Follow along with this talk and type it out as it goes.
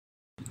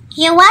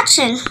You're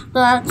watching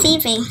World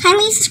TV.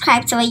 Kindly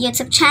subscribe to our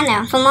YouTube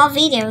channel for more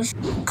videos.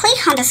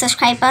 Click on the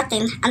subscribe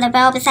button and the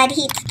bell beside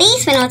it.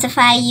 These will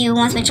notify you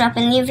once we drop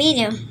a new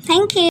video.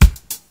 Thank you.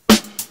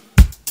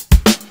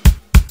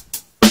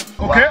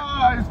 Okay.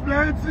 Wow, it's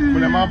plenty.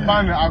 But I'm not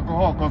banning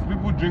alcohol because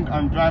people drink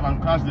and drive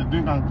and crash. They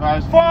drink and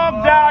crash.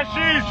 Fuck that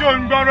shit,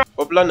 son, brother.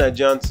 Popular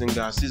Nigerian singer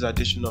Azeez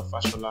Adesina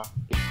Fashola,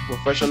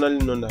 professionally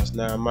known as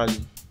Naira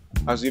Marley,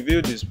 has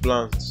revealed his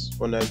plans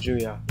for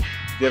Nigeria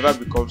if he ever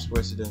becomes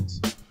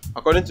president.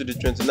 According to the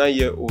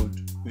 29-year-old,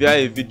 via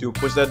a video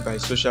posted by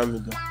social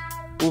media,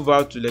 who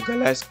vowed to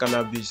legalize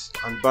cannabis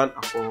and ban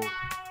alcohol.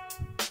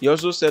 He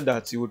also said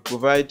that he would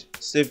provide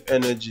safe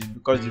energy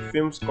because the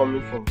fumes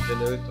coming from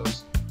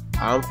generators are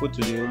harmful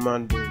to the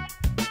human being.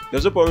 He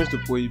also promised to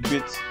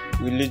prohibit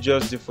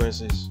religious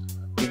differences,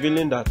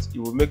 revealing that he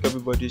will make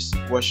everybody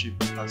worship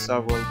and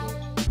serve one God.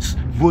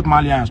 Vote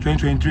Malians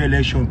 2023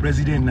 election,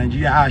 president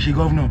Nigeria, she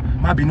governor,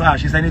 Mabino,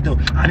 she senator.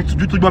 I need to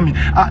do to me.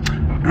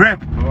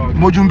 Rep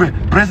Mojumbe,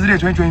 president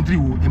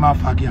 2023, Emma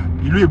Fagia,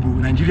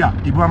 Iluebu, Nigeria,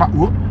 Ibama,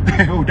 oh,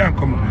 damn,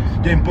 come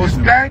on, they're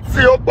impossible. Let's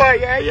see, oh boy,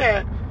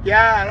 yeah,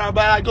 I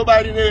go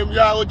by the name,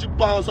 yeah, OG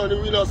Pounds on the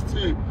winner's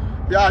team.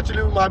 Yeah,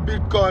 actually with my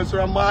Bitcoin,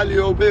 so Mali,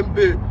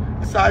 Obembe,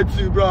 side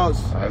two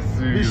bros. I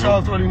see. Big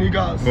shout for the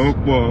niggas. Oh,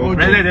 boy.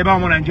 President, they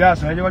want Nigeria,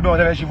 so I don't know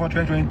what for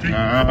 2023.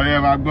 Yeah, I'm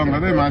going to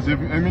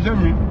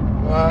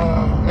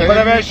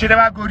say, she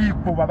never go to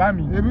Baba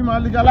me. Maybe my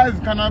legalize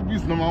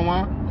cannabis number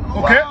one.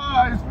 Okay.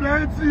 Wow, it's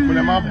plenty. But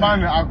I'm not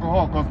banning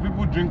alcohol because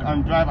people drink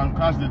and drive and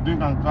crash. They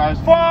drink and crash.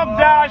 Fuck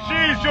that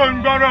shit,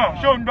 son, brother.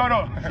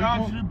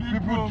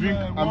 People drink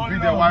and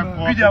beat their wife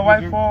for. Beat their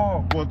wife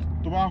for. But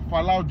to have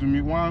allowed to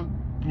me one.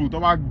 To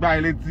have buy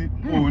electric.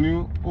 Oh,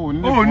 ni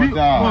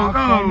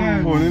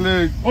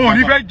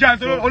fẹ́ jà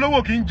so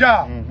olówó kì í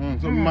jà.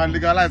 So we might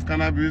legalize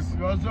cannabis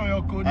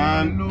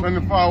and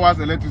 24 hours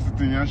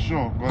electricity, yeah,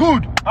 sure.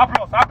 Good.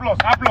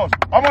 Applause.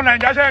 Ọmọ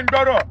Naija ṣe ń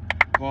gbọ́rọ̀.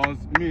 Because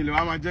me le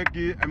wa ma jẹ́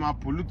kí ẹ ma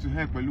pollute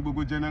hair pẹ̀lú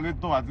gbogbo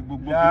generator àti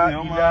gbogbo kini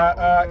o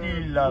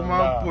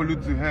ma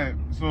pollute hair.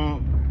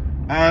 So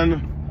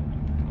and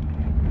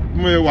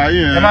mo wà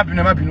yẹn. Ẹ má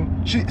bínú.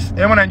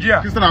 Ẹ mọ Nigeria.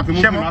 Christian àti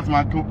Muslim láti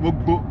ma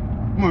gbogbo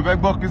mo fẹ́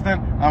gbọ́ Christian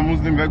and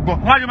Muslim fẹ́ gbọ́.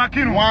 Why you ma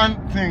kírun? One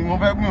thing mo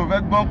fẹ́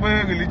gbọ́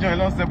pé religion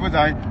alone separate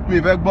ai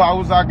mi fẹ́ gbọ́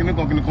Hausa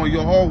kinikan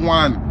you're all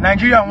one.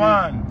 Nigeria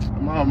one.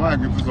 Ma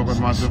give you support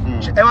ma ṣe fún.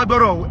 Ẹ wá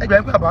gbọ́rọ̀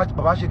ẹgbẹ́ pé bàbá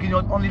ṣe kíni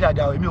only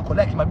dada èmi ò kò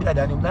like ma bí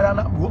dada ni Naira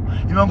na wo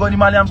èmi ngo ni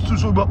Maliam too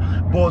so gbọ́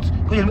but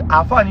ko je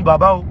àfáà ni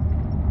bàbá o.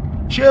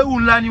 Shehu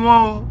ńlá ni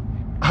wọ́n o.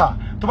 Ha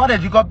tó bá dé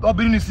ji ko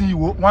obìnrin nisin yi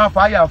wo wọ́n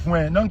fire fún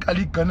ẹ non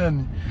kali kan náà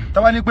ni.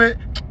 Tá bá ní pé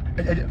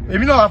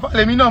èmi náà àfáà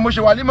lèmi náà mo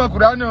ṣe walima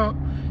Qur'an o.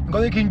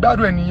 Because they can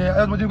gbádùn ẹnìyẹn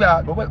ẹ mo ti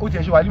gba ó ti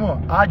ẹ ṣe walima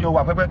àjọ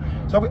wà pẹpẹ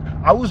sọ pé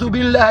a'udhu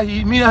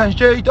billahi minash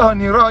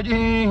shaitanir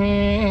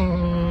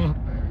rajim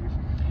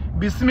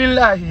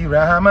bismillahir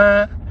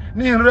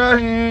rahmanir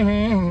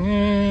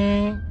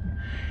rahim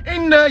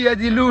inna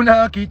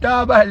yadiluna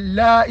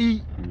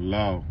kitaballahi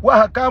wa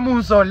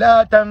hakamu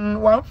salatan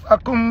wa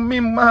anfaqum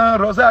mimma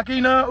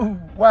razaqnahu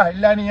wa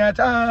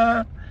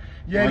laniyatan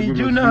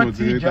yarijuna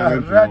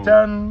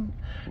tijaratan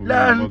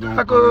lan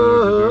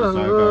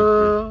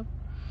takun.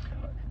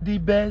 The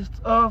best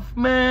of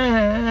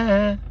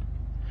men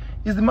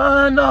is the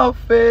man of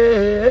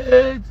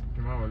faith,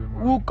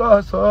 who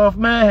cause of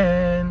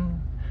men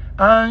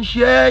and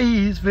share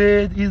his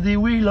faith. Is the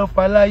will of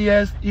Allah,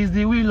 yes, is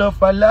the will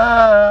of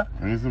Allah.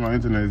 And you see my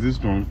internet, is this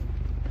strong?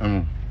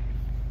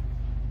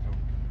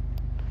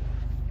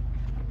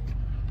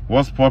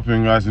 What's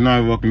popping, guys? You know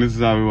how we're working. This is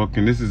how we're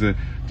working. This is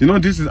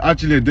this is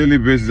actually a daily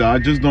basis. I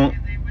just don't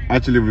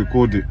actually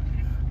record it.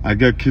 I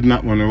get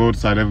kidnapped on the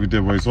roadside every day,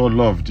 but it's all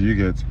love. Do you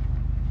get?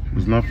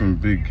 It's nothing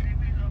big.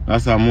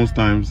 That's how most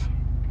times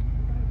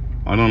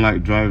I don't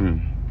like driving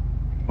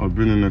or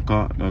being in a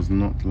car that's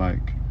not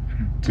like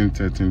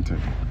tinted.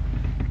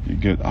 You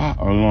get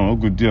along a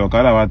good deal.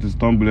 Kind of at this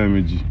stumble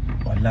energy.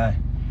 Wallahi.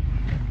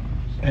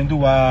 And do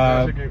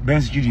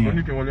Benz GD.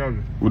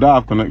 Would that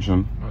have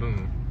connection? I don't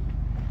know.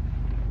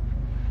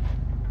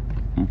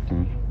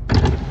 Okay.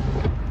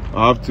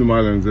 I have 2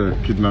 Malians there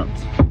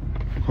kidnapped.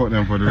 Caught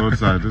them for the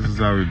roadside. This is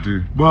how we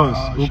do. Boss,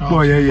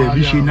 yeah.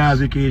 Bishi na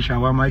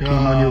vacation. Why my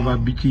money over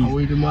Bichi? I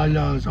with the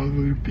Malians, I'm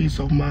with peace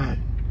of mind.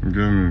 You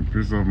get me?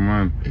 Peace of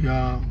mind.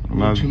 Yeah.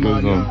 Last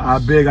person. I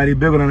beg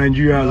on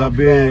Nigeria. I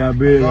beg.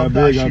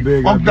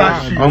 Fuck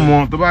that shit. Come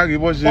on, to buy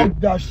what shit. Fuck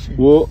that shit.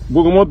 Well,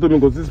 go come on to me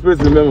because this space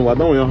remember. I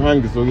don't want your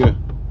hand is okay.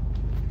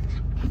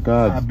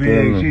 God, I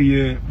beg,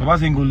 yeah. Baba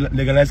saying go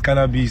legalize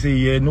cannabis. Say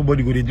yeah,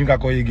 nobody go to drink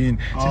alcohol again.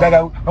 See that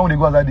guy when they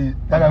go outside,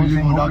 that guy we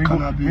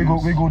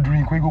go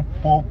drink, we go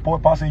pour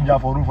passenger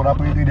for room for that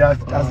place.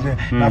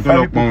 Now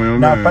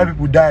 5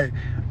 people die.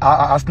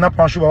 I snap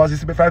and show Baba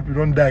say 5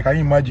 people don't die. Can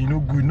you imagine? No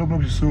good, no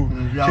so.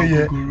 Say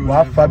yeah,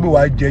 wa fabi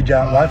wa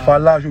jeja, wa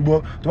fala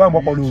ṣùgbọ́n tó bá ń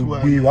bọ̀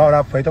pọ̀lọ̀ gbé wa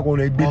ra fẹ́ tó kọ́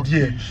lọ gbé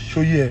díẹ̀.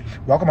 So yeah,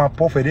 wa come and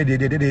pour for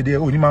there.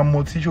 Oni ma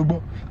mọ̀ tí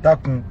ṣùgbọ́n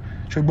dákun.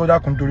 ṣùgbọ́n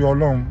dákun torí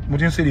Ọlọ́run mo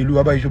ti ń ṣèlè ìlú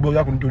bàbá yìí ṣùgbọ́n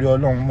dákun torí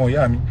Ọlọ́run mọ̀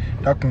ìyá mi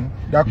dákun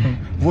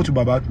vote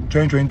bàbá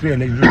 2023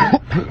 election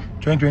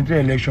 2023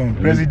 election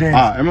president.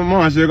 ẹ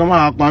má ṣe kọ́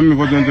máa pa mí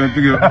for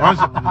 2023.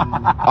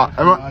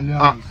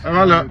 ẹ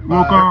má lọ.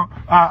 mo kàn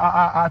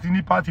àti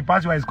ní party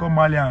wise called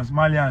Malians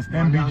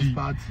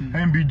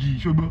MBG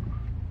ṣùgbọ́n.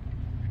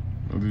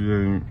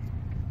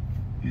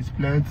 It's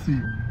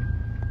plenty.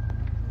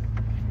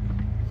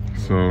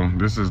 So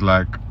this is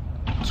like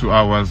 2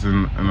 hours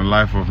in the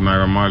life of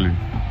Naira Marley.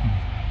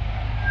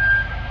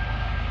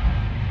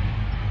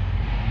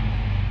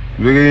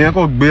 Gbèrè yẹn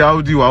kò gbé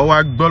Audi wá, ó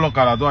wá gbọ́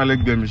lọ́kadà tó wà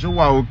lẹ́gbẹ̀ẹ́ mi, ṣé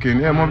wà òkè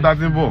ní ẹ̀ mọ́ bí tá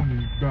ti ń bọ̀?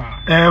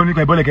 Ó ní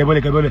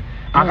kẹ̀bọ́lẹ̀.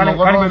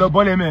 Àkàlẹ̀ lọ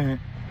bọ́lẹ̀ mẹ́rin,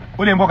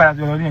 ó lè ń bọ́ kàdà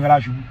sí ọ̀nà ní ìgbàlá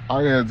ṣubú.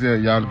 Ààrẹ ti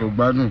ẹ̀yà kò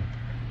gbádùn.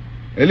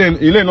 Ilé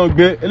náà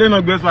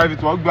gbé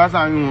Swift wọ́n gbé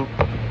àṣàyàn wọn.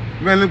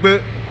 Bẹ́ẹ̀ ni pé,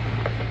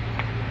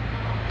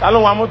 ta ló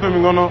wa mọ́tò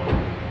mi gan-an?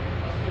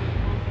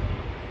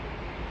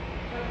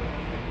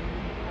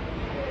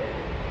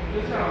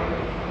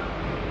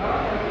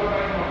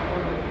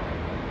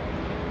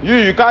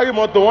 You carry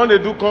motor, one they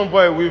do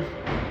convoy with.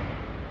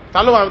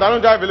 I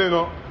don't drive it,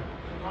 no.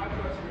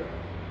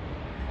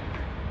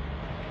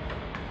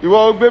 You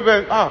will be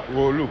very,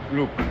 well,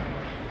 look.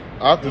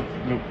 I have to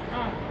look.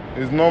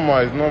 It's normal.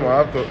 I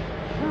have to.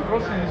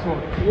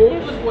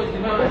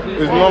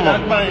 It's normal.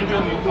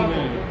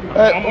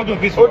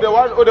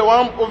 The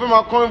one over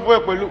my convoy,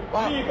 look.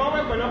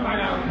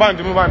 Band.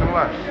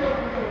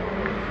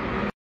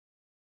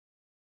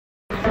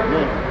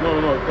 No.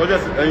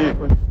 Just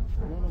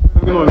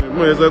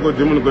mo yẹ sẹ́kọ̀ọ́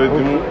dìímù nìkan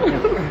ìdìímù.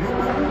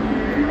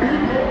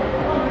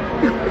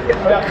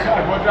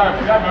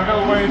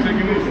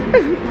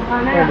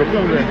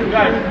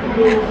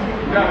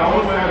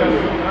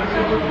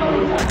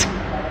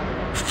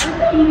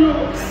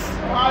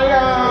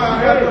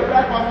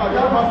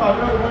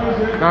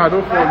 Nah,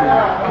 don't fall me.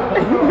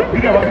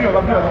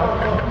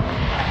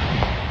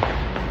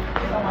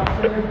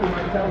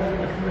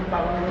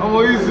 I'm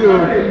easy.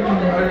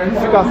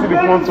 You can see the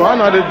front, so I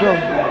know they drum.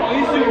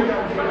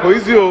 Oh,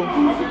 easy, oh.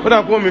 What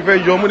I call me for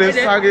you, I'm going to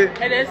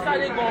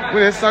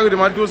sag the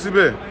man do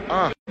síbẹ̀.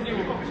 I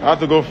have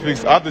to go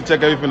fix. I have to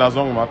check everything that's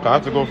wrong with my car. I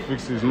have to go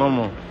fix it. It's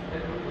normal.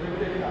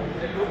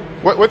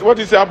 What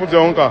do you say happened to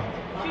your own car?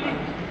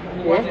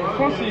 What?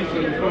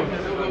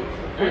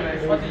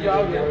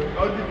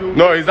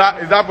 No, is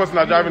that person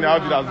that driving the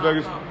Audi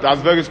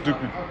that's very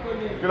stupid?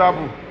 What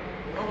happened?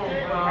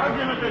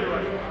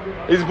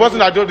 It's the person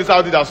that drove this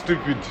Audi that's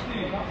stupid.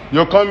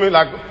 You're coming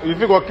like you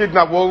think we're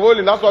kidnapped, we're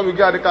rolling, that's why we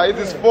get the car. It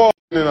is for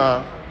you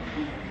know.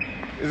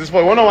 It is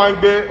for one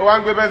be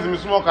Benz in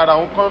small car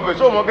on convoy.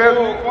 So mo get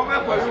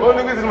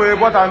only this is my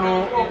butter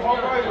no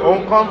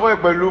on convoy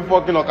pẹ̀lú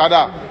fucking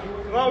Okada.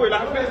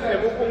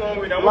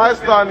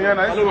 Lifestyle here,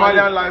 na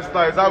Malian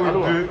lifestyle is how we do.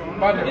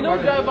 You know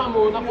drive am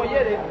o, na for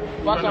here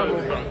back am o.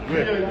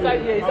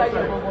 Inside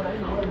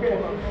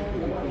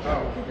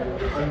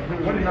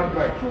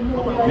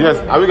Yes,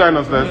 are we going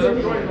upstairs?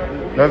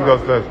 Let's go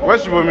upstairs.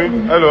 Where's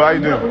Shibomi? Hello, how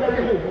you doing?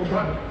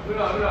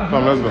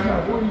 Come, let's go.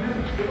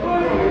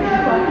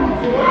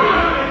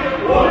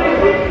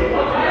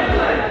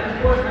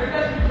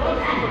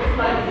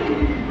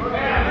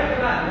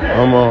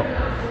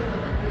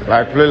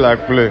 Like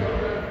play.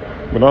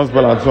 We don't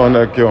spend at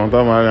 200K on top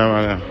of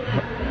Malia.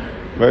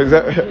 But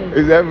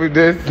it's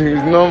everyday thing,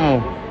 it's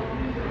normal.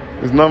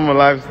 It's normal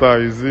lifestyle,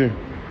 you see.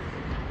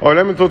 Oh,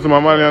 let me talk to my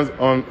Malians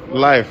on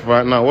life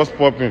right now. What's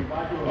popping?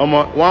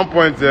 At one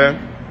point here,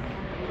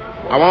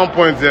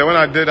 when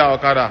I did that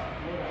Okada,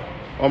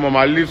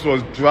 my lips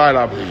was dried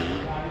up.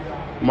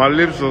 My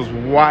lips was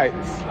white.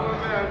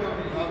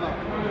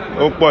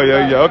 Oh boy,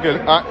 yeah. Okay.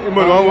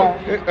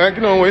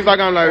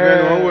 Instagram live.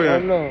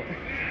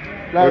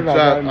 I'm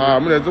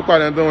going to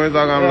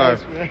Instagram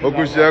live.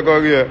 Okay, share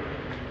here.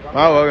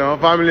 My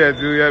family is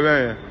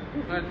here.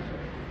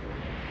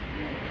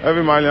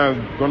 Every Malian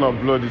is gonna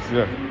blow this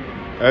year.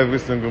 Every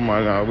single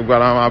Malian. We're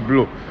gonna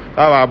blow.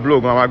 I'm gonna blow.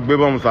 I'm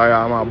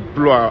gonna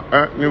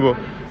blow.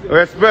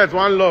 Respect,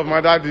 one love,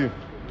 my daddy.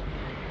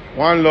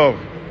 One love.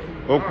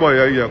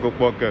 Okay, yeah.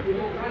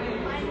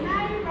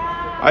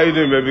 How you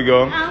doing, baby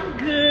girl? I'm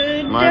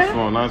good. Nice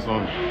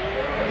one.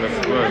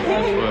 Respect.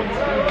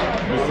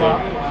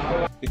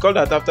 He called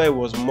that after he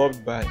was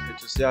mobbed by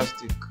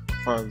enthusiastic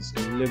fans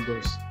in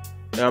Lagos,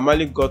 Naira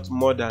Marley got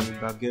more than he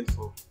bargained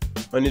for.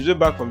 On his way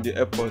back from the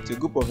airport, a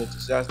group of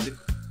enthusiastic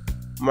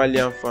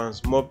Malian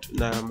fans mobbed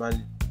Naira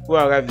Marley, who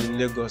arrived in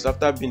Lagos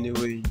after being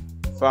away in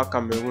far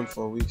Cameroon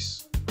for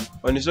weeks.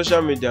 On his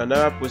social media,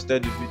 Naira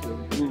posted the video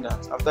revealing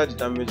that after the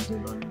damage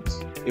done on it,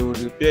 he would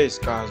repair his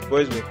car as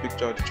boys were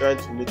pictured trying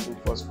to meet him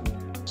forcefully.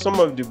 Some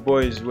of the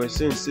boys were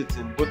seen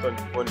sitting both on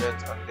the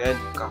bonnet and behind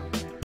the car.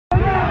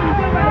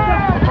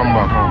 Come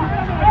back home.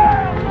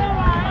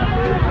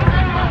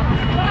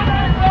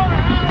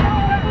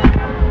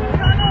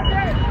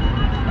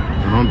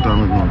 Don't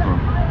damage my car.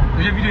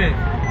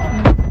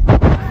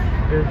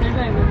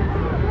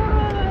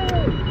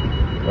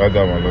 Look at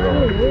that one.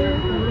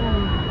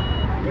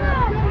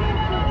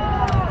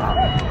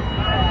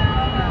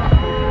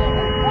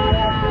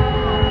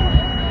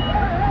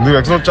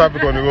 There's no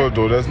traffic on the road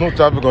though. There's no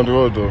traffic on the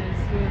road though.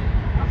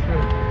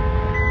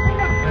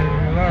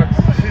 Relax.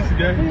 This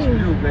guy is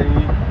chill,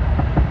 baby.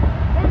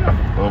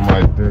 Oh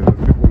my days, there's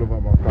people over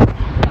my car.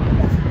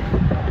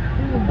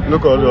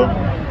 Look at them.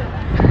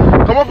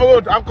 Come off the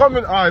road, I'm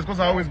coming. Ah, it's because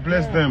I always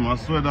bless them. I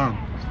swear down.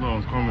 Slow,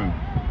 I'm coming.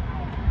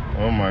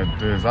 Oh my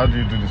days, how do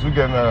you do this? Who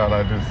get Naira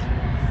like this?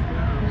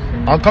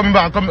 I'm coming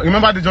back.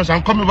 Remember the junction,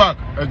 I'm coming back.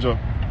 Ejo.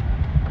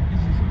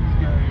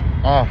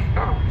 Ah.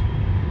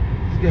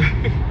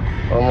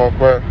 I'm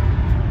okay.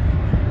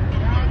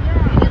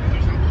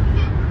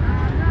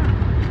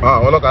 Ah,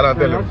 well, look, I don't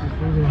tell you.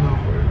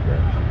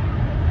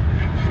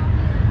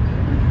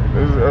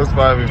 This is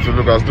S5 if you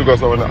look, I still got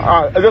someone.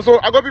 Ah, I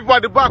got people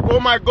at the back. Oh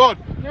my god.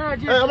 Yeah,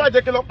 hey, am I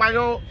taking up my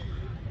own?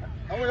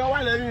 I'm going to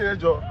let you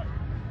go.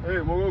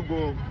 Hey, we'll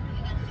go.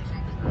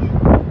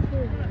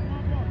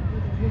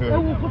 I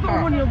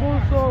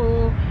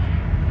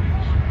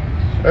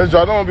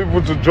don't want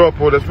people to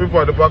drop. Oh, there's people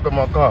at the back of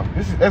my car.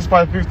 This is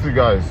S550,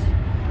 guys.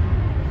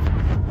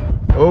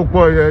 Oh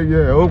boy,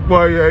 yeah. Oh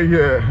boy,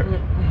 yeah.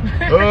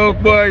 Oh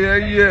boy,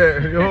 yeah.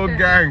 The whole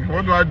gang.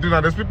 What do I do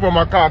now? There's people in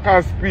my car. I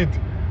can't speed.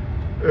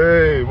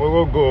 Hey,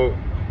 we'll go.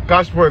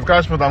 Cash point.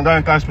 I'm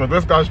going cash point.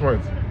 Where's cash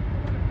point?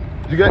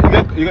 You get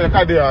a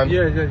car there?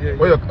 Yeah.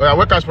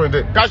 Where cash point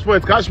there? Cash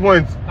point. Cash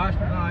point.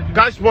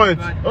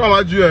 Oh, am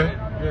I doing?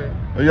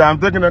 Yeah, I'm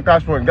taking the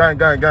cash point.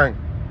 Gang.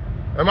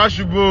 Am I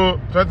should go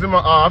 20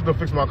 miles? I have to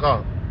fix my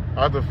car.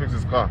 I have to fix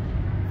this car.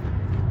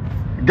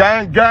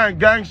 Gang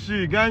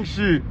shit.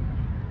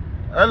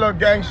 Hello,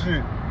 gang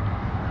shit.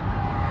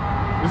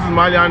 This is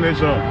Malian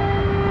Nation.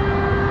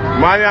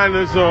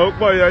 Oh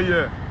boy,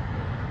 yeah.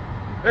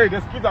 Hey,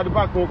 there's kids at the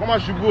back. Oh, come on,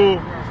 should go.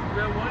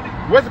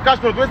 Where's the cash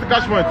point?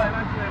 Cash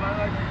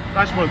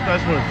point.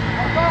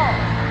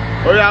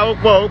 Oh yeah,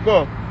 Okpo.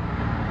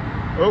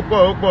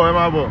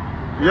 Emabo.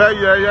 Yeah.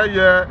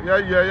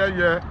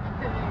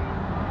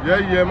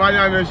 Yeah,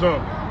 Malian Nation.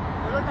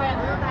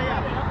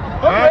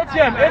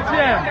 ATM.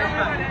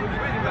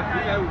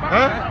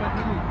 Huh?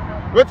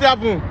 What's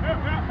happening?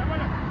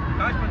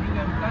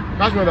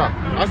 Cash point.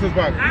 Access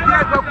bank.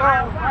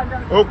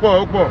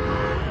 Okpo.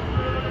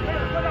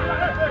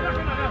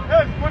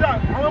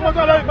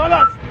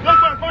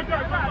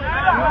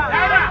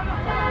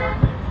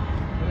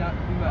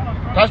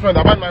 Cash point,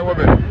 I buy my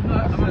wobe.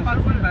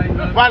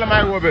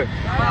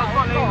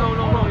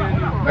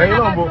 Hey, you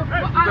know,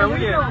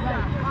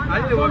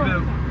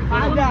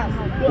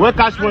 where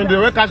cash point there?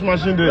 Where cash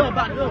machine there?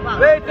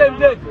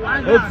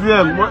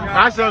 ATM.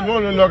 Cash point, no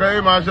longer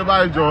a man should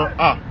buy Joe.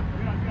 Ah,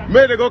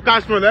 may they go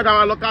cash point? They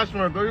can look cash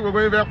point. So you go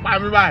in there, buy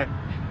me buy.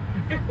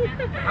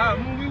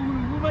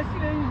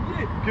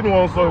 Kí ni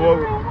wọ́n sọ ìwọ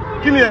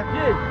kí ni ẹ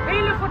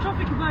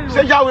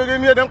ṣé yàwó eré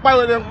ní ẹ̀dẹ̀ ń pa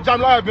ìwé ẹ̀dẹ̀ jam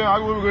láwẹ̀ bẹ́ẹ̀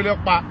àwọn ìwé ẹ̀dẹ̀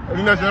pa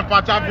ẹ̀dẹ̀ náà ṣe ń fa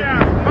traffic.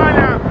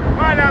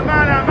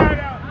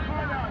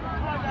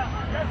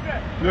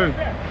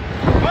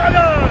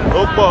 ó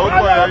pọ̀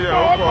yẹ̀yẹ̀ ó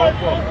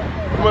pọ̀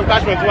mo ń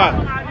cash point wà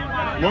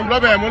mo ń lọ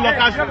bẹ́ẹ̀ mo ń lọ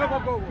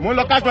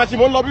cash machine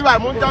mo ń lọ bíbà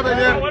mo ń jábẹ̀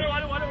ní ẹ̀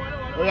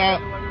ó yà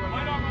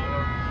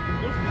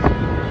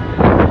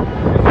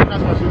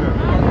cash machine ẹ̀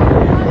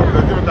ó lè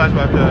tí mo cash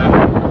machine ẹ̀.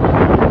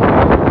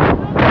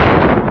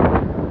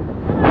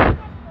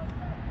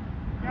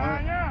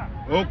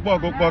 Ó pọ̀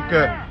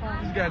kẹ́.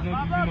 This guy not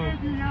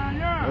giving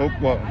up. Ó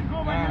pọ̀.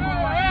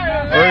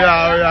 Ó yá.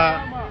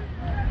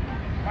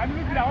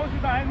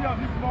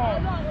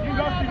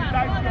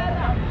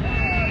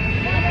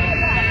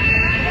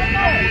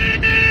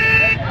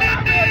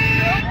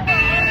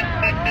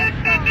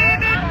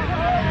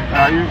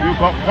 You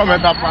come at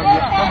that part.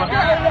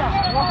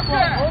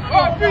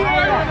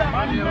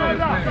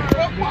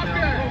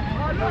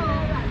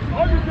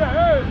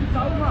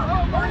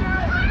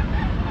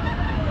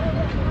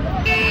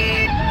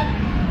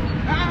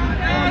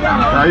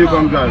 Now you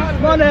come,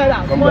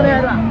 guys. Come down.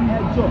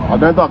 I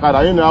don't talk. I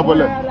don't know.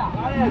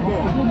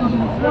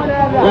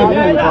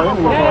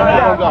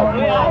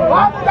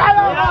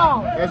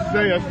 Yes,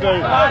 sir.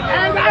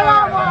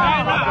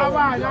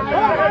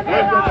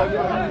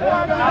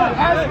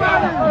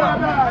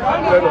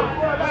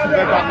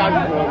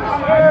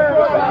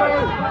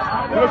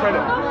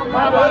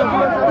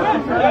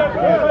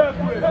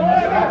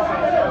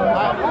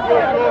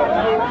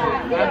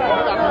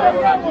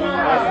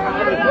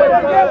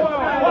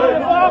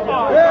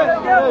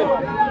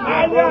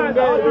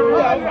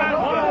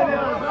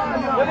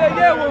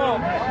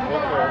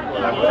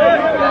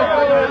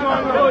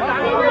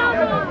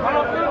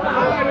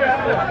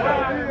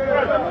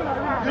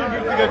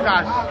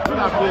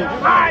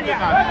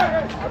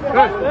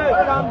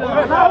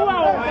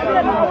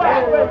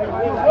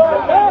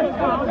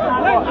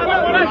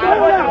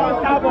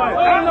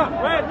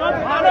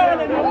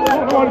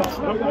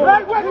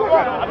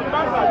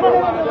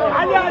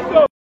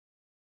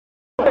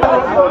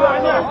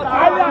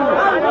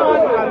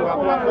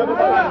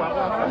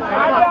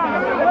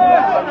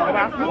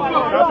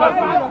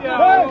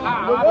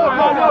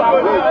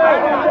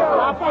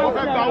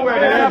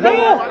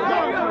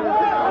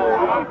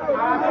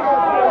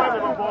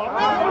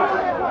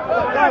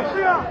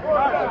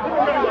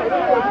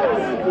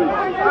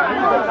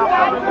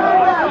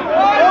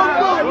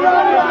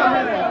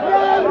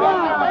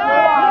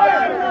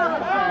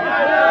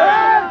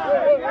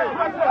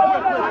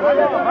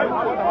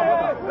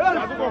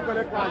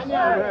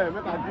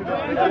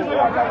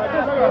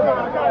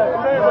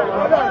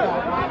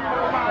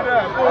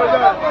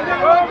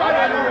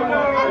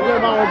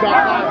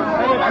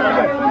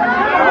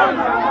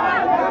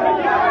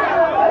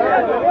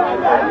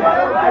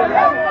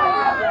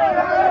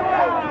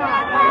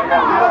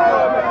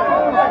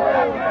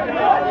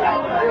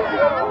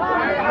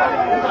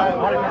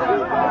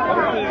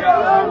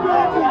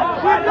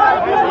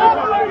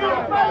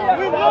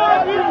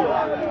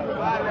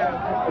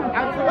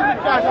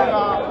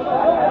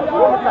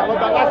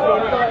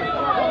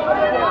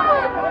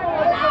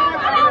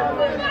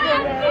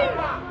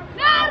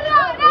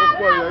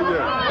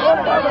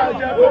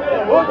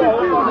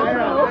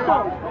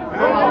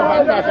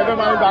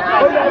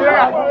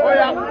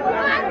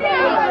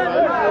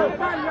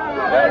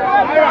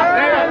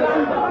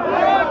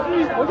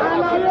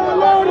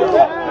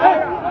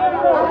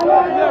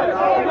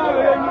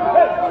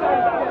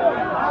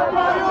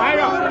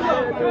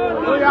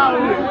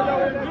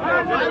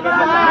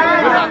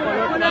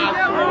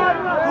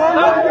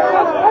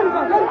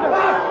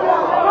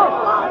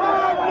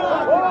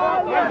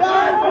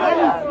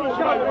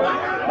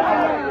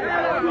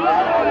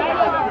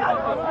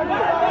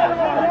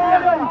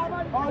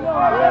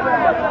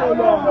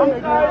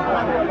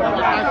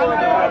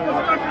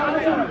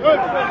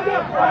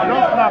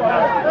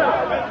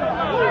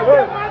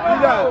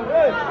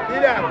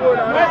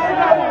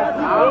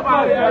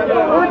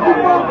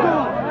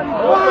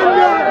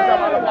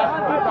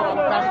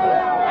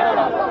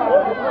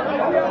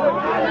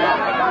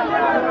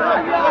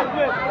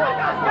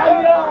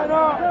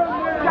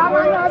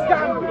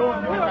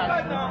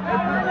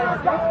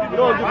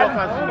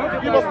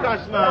 Give us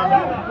cash now.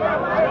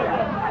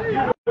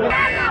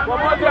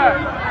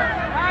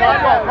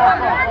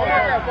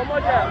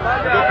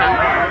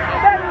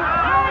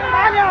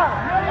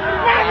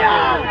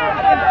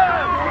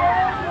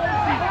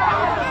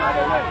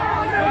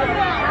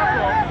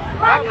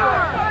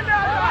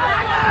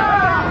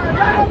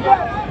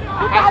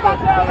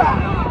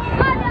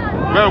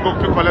 Where we go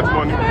to collect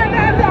money?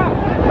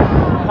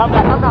 Come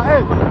down,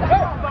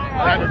 hey!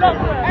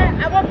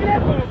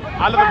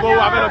 I'll go,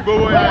 I'm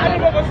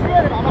go.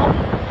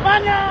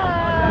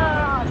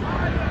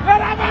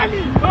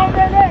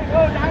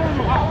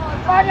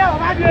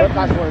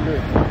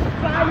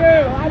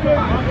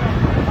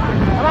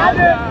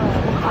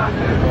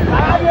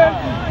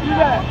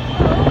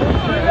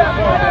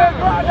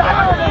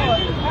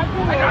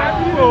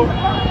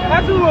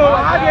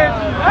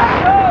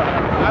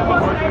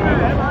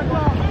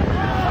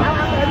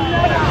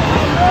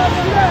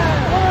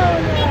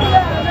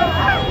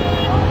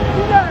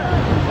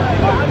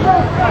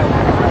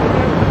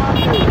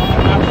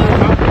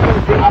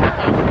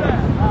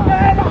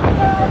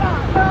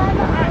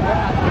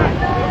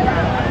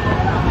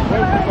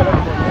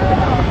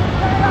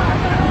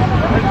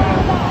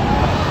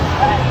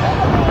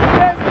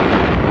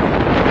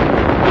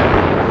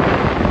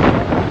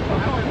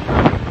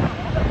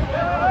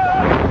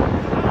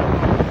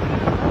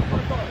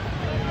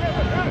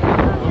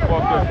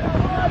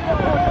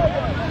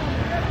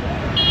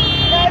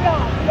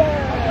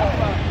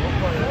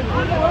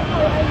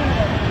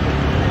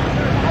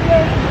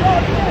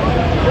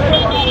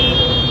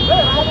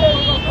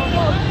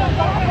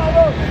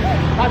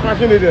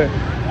 Machine there.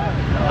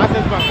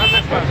 Access bank.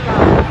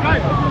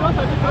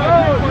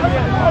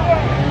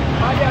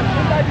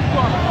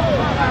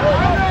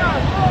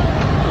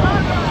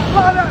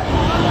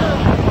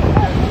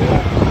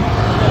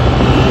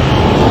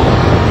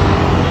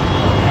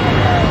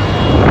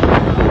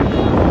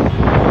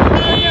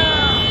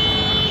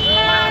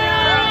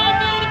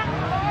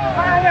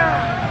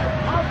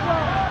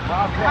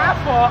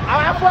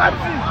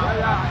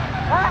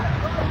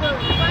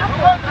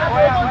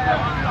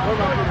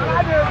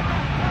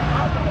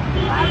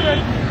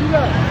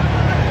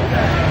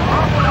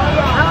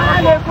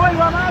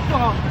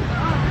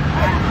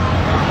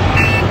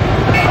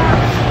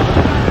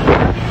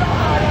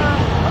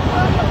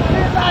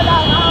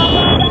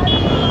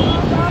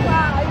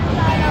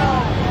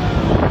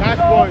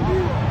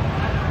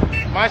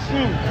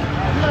 Machine.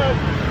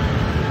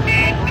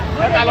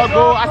 Let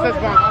go. Access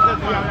bank.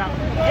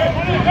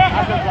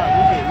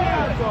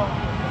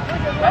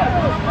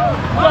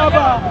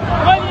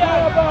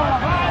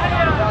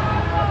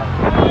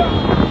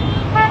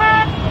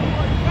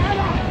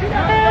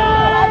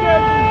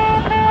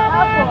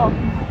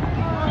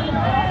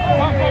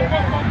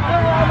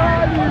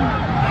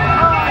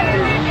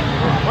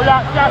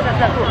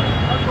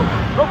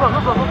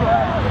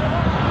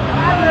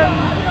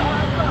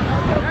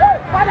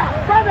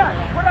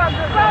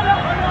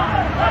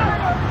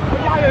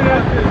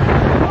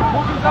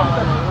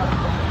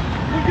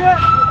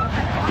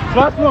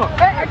 Trust me.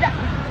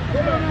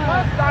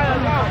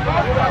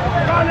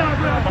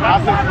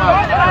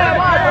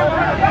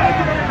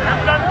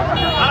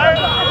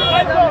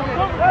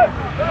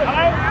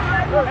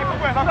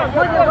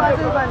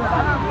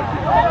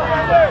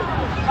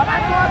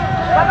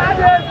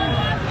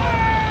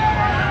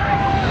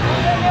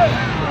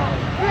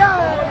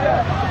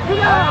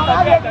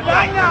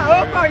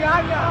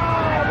 Opa,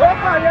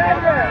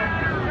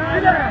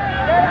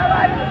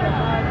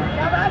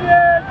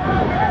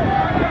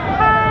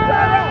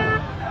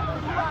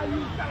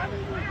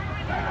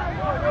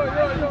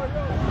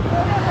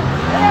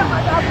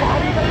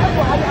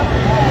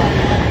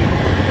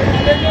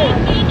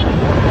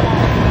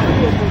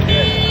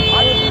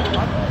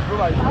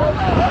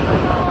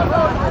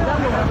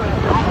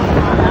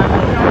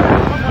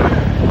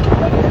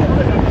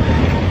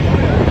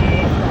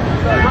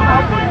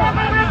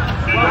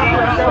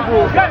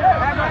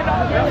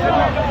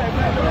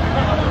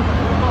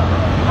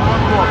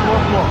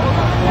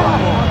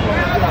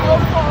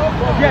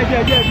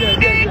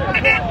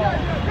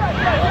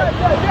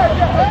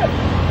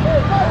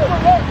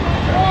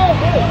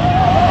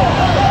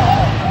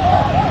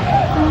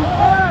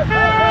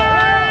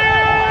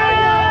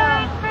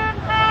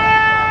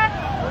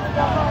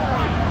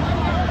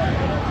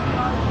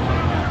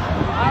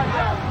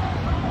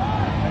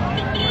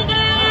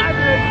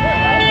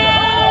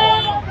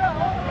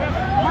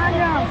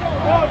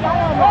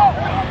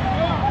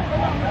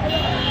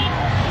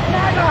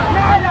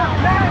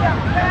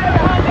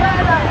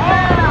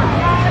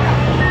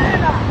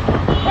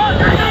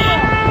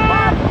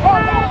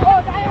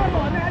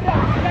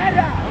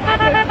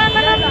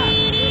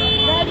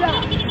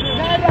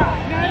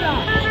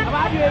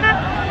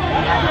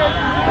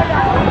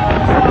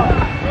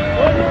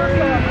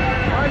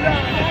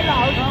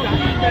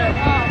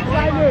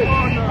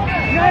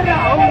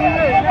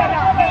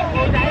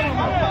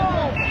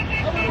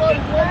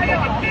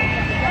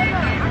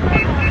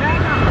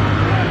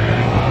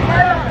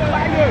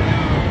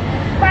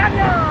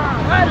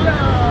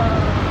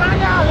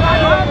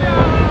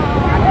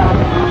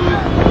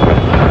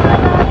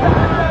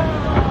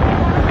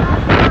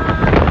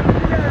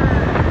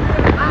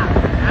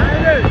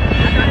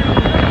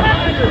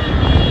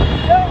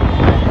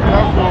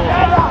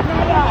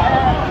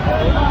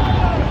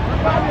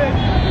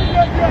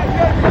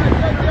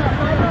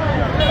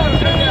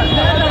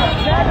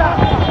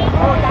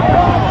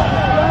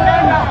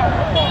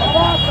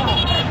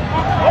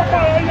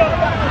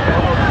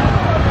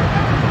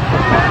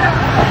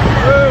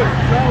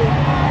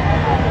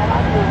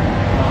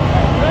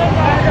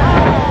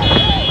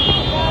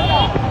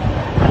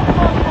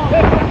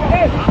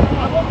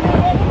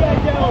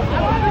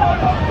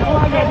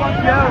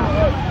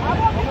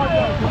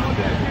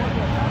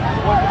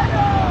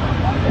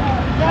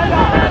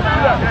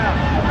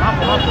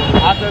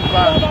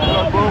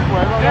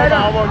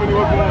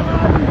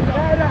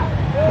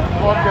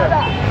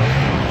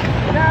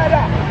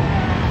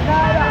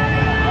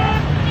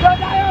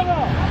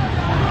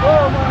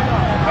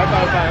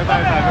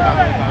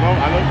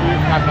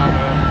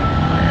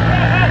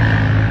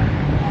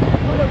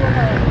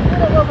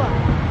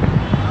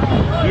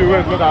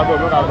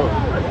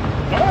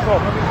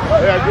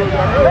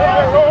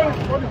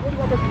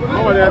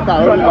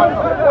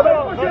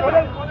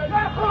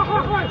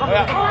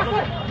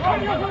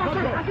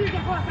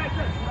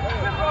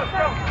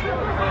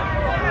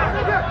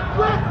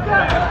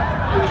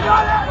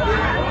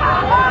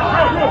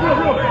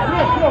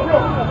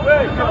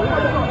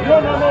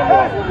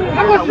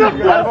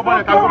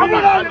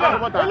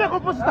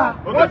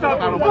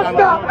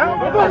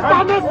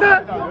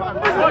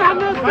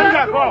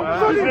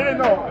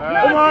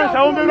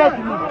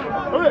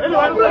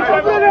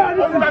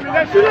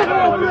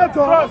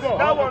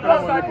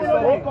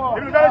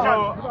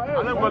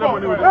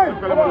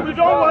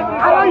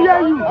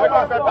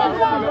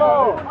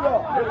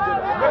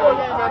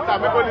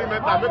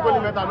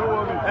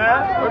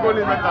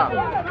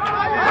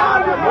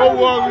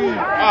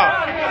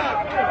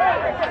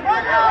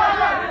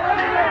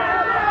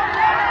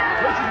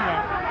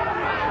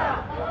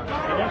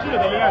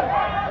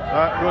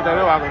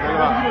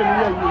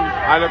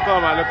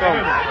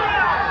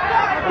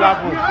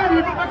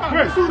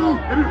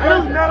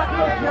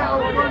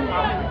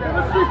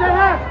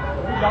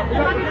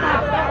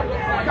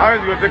 How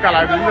is you take a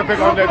life? You take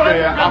on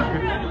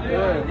that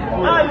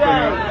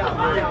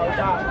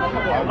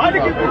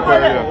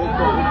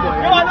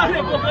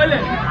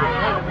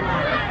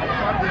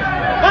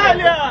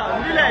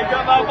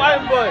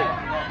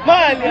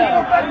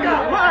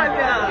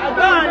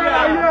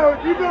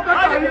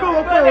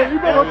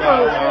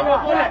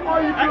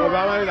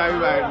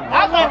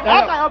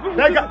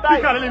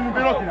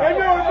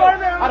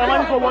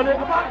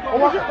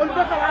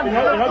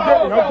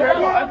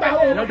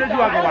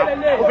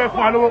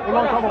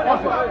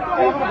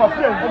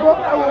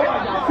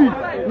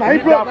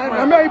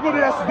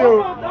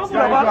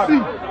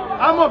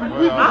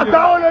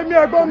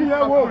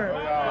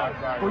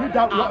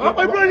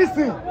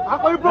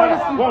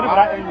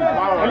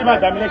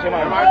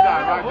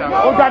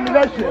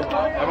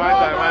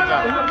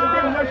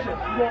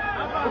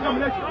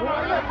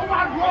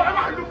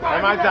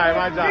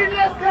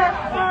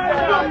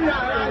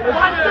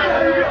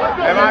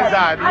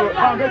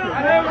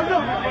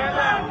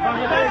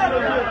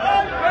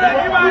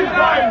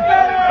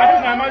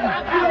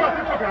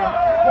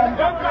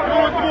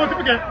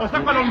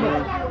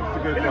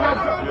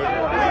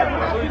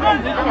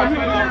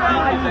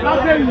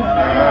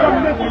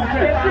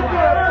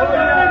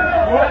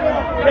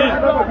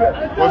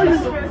What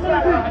is? You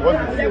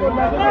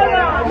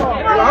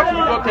have to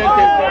go 10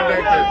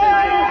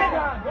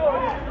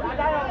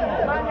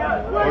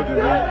 What do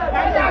you mean?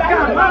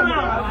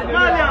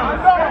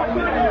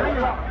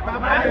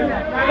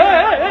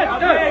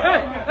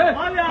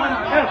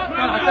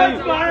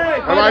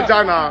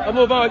 Jana.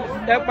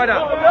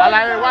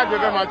 Why do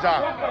you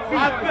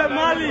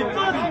Marley,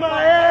 touch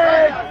my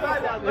head.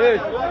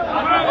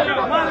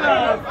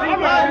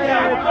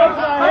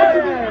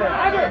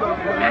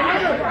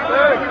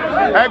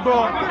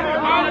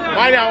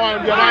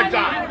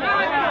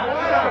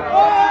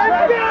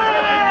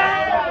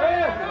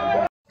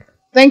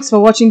 Thanks for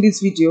watching this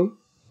video.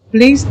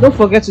 Please don't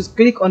forget to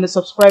click on the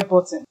subscribe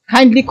button.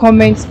 Kindly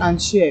comment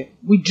and share.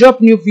 We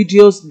drop new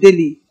videos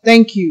daily.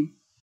 Thank you.